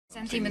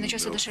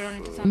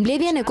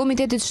Mbledhjen e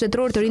Komitetit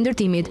Shtetëror të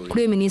Rindërtimit,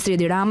 kryeministri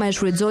Edi Rama e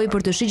shfrytëzoi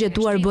për të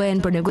shigjetuar BE-n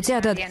për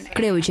negociatat.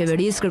 Kreu i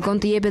qeverisë kërkon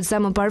të jepet sa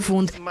më parë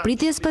fund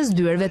pritjes pas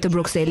dyerve të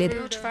Brukselit.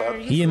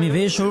 Jemi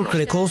veshur,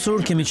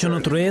 krekosur, kemi qenë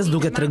në tryezë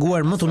duke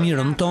treguar më të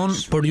mirën tonë,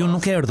 por ju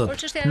nuk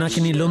erdhët. Na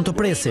keni lënë të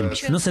presim.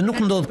 Nëse nuk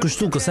ndodh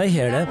kështu kësaj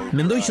here,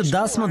 mendoj që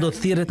dasma do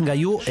të thirret nga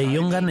ju e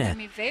jo nga ne.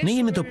 Ne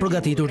jemi të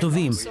përgatitur të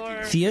vim.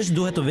 Thjesht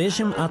duhet të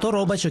veshim ato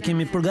rroba që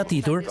kemi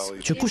përgatitur,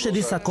 që kush e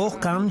di sa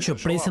kohë kanë që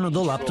presin në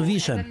dollap të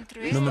vishen,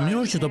 në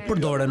mënyrë që të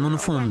përdoren më në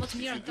fund.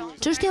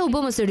 Çështja u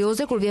bë më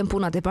serioze kur vjen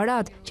puna te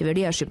parat.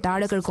 Qeveria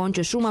shqiptare kërkon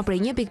që shuma prej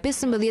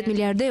 1.15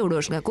 miliardë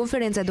eurosh nga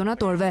konferenca e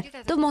donatorëve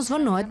të mos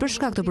vonohet për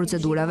shkak të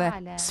procedurave.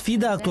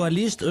 Sfida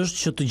aktualisht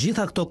është që të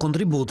gjitha këto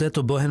kontributet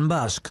të bëhen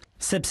bashk,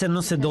 sepse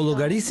nëse do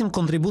llogarisim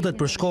kontributet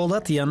për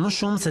shkollat janë më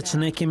shumë se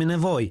ç'ne kemi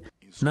nevojë.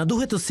 Na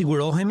duhet të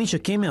sigurohemi që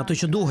kemi ato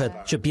që duhet,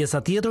 që pjesa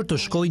tjetër të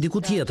shkojë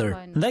diku tjetër.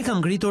 Ndaj kam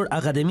ngritur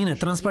Akademinë e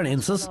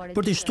Transparencës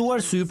për të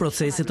shtuar sy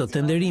procesit të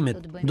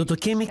tenderimit. Do të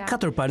kemi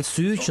 4 palë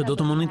sy që do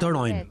të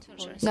monitorojnë.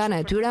 Nga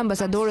ana e tyre,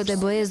 ambasadorët e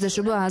BE-s dhe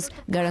SHBA-s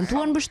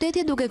garantuan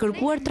mbështetje duke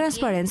kërkuar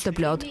transparencë të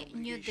plotë.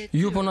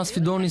 Ju po na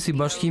sfidoni si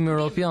Bashkimi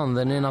Evropian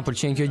dhe ne na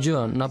pëlqen kjo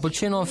gjë. Na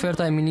pëlqen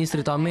oferta e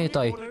ministrit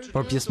Ametaj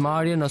për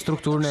pjesëmarrje në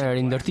strukturën e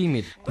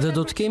Rindërtimit dhe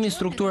do të kemi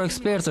strukturë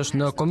ekspertësh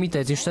në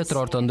Komitetin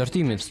Shtetëror të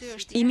Ndërtimit.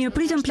 I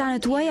mirëpritëm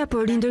planet tuaja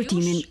për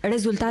rindërtimin.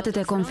 Rezultatet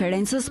e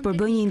konferencës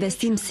përbëjnë një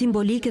investim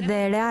simbolik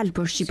dhe real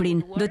për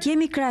Shqipërinë. Do të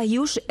jemi krah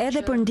jush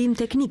edhe për ndihmë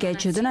teknike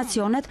që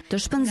donacionet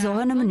të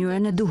shpenzohen në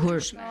mënyrën e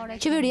duhur.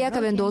 Qeveria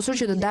ka vendosur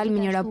që të dalë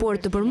me një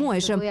raport të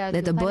përmuajshëm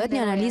dhe të bëhet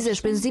një analizë e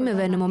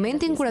shpenzimeve në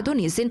momentin kur ato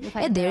nisin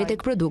e deri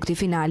tek produkti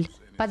final.